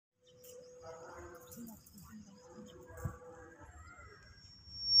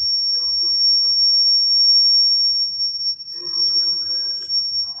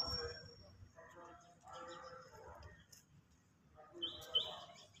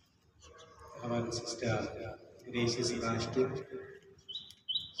Reverend Sister Gracious Sebastian,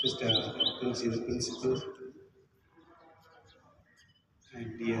 Sister Tulsi the Principal,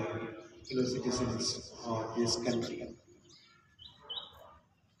 and dear fellow citizens of this country.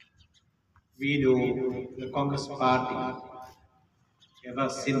 We know the Congress Party ever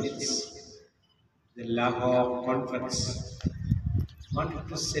since the Lahore Conference wanted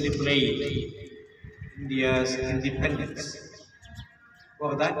to celebrate India's independence.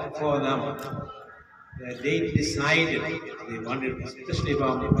 For them, they decided they wanted, especially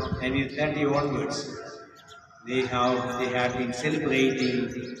from 1930 onwards, they had been celebrating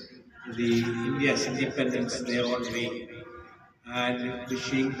the India's independence their own way and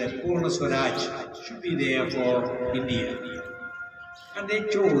wishing that Purna Swaraj should be there for India. And they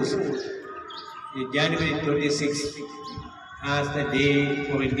chose January 26th as the day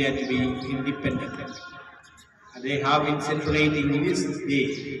for India to be independent. And they have been celebrating this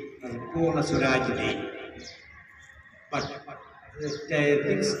day as Purna Swaraj Day. But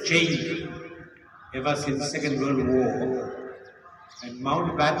things changed ever since Second World War. And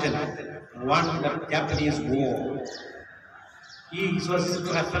Mountbatten won the Japanese War. It was his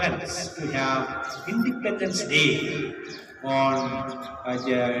preference to have Independence Day on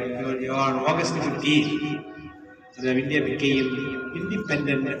August 15th. So that India became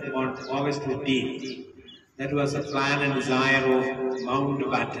independent on August 15th. That was a plan and desire of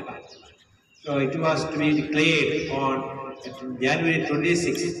Mountbatten. So it was to be declared on January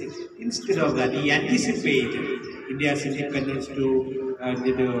 26th. Instead of that, he anticipated India's independence to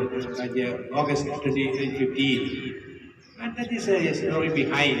August 2015. And that is a story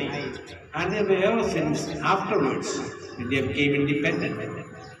behind. And ever since afterwards, India became independent.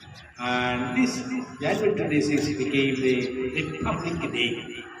 And this January 26th became the Republic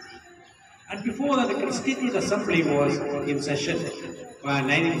Day. And before that, the Constituent Assembly was in session from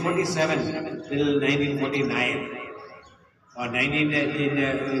 1947 till 1949. In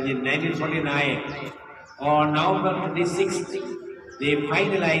 1949, on November 26th, they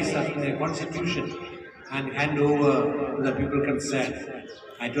finalized the Constitution and hand over to the people concerned.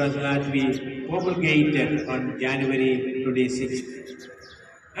 It was to be promulgated on January 26th.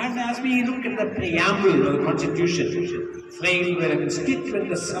 And as we look at the preamble of the Constitution, framed by the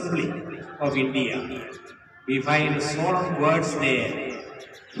Constituent Assembly of India, we find solemn words there.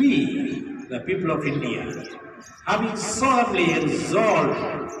 We, the people of India, having solemnly resolved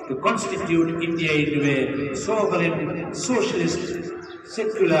to constitute India into a sovereign, socialist,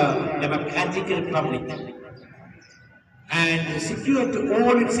 secular, democratic republic, and secure to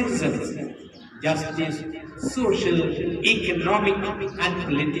all its citizens justice, social, economic, and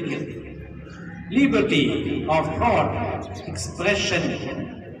political, liberty of thought,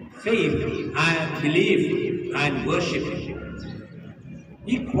 expression, faith, and belief, and worship,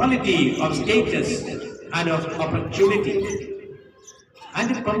 equality of status and of opportunity,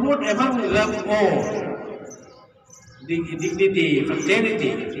 and to promote among them all dignity,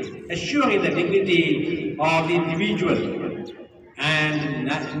 fraternity, assuring the dignity of the individual and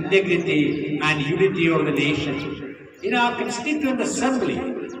integrity and unity of the nation. In our Constituent Assembly,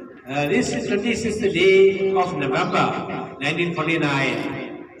 this 26th day of November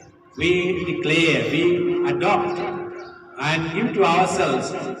 1949, we declare, we adopt and give to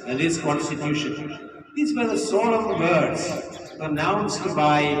ourselves this Constitution. These were the solemn words pronounced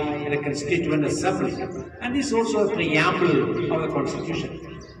by the Constituent Assembly, and this is also a preamble of the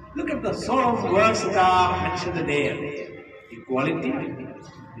Constitution. Look at the solemn words that are mentioned there. Equality,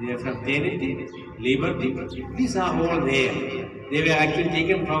 fraternity, liberty, these are all there. They were actually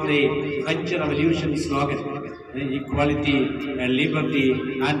taken from the French Revolution slogan, equality,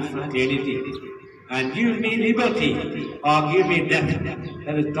 liberty, and fraternity. And give me liberty or give me death.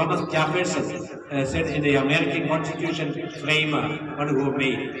 That is Thomas Jefferson said in the American Constitution framer, one who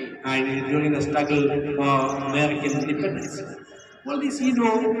made, and during the struggle for American independence. Well, this,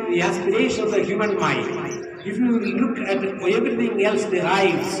 the aspiration of the human mind. If you look at everything else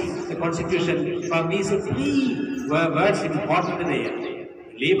derives the Constitution from these three words important there: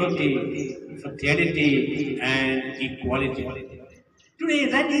 liberty, fraternity, and equality. Today,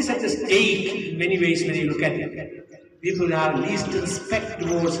 that is at the stake in many ways when you look at it. People are least respect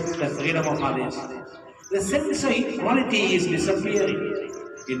towards the freedom of others. The sense of equality is disappearing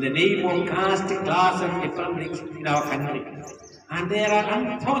in the name of caste, class, and difference in our country. And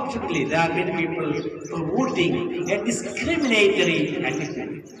unfortunately, there are many people promoting a discriminatory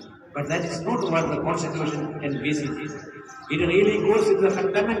attitude. But that is not what the Constitution envisages. It really goes to the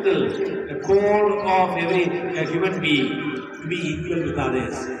fundamental, the core of every human being, to be equal with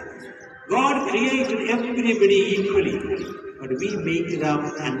others. God created everybody equally. but we make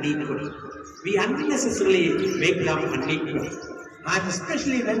them unequal. We unnecessarily make them unequal. And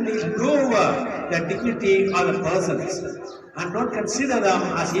especially when we lower the dignity of the persons and not consider them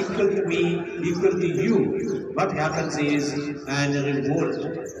as equal to me, equal to you, what happens is an revolt.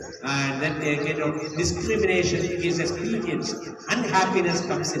 And then a kind of discrimination is experienced, unhappiness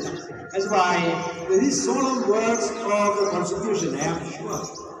comes in. That's why these solemn words of the Constitution, I am sure,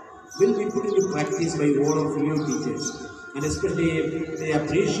 will be put into practice by all of you teachers. And especially they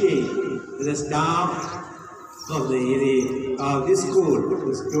appreciate the staff of this school.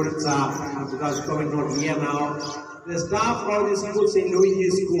 The students are, because COVID not here now, the staff of this school, St. Luigi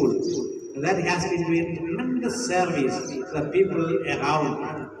School, that has been doing tremendous service to the people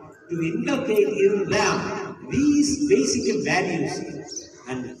around to inculcate in them these basic values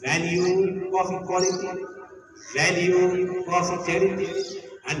and value of equality, value of charity,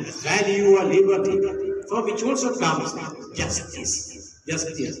 and value of liberty, from which also comes justice,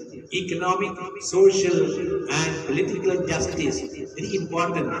 economic, social, and political justice. Very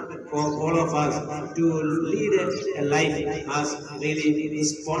important for all of us to lead a life as really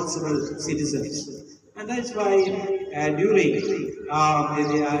responsible citizens. And that's why during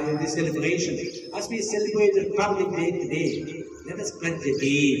the celebration, as we celebrate the Republic Day today, let us pledge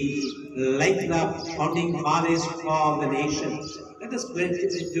again, like the founding fathers of the nation, let us pledge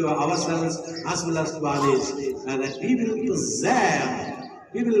it to ourselves as well as to others, that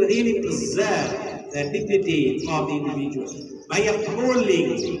we will really preserve the dignity of the individual by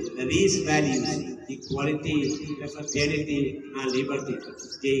upholding these values, equality, fraternity, and liberty.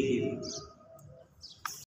 Jai Hind.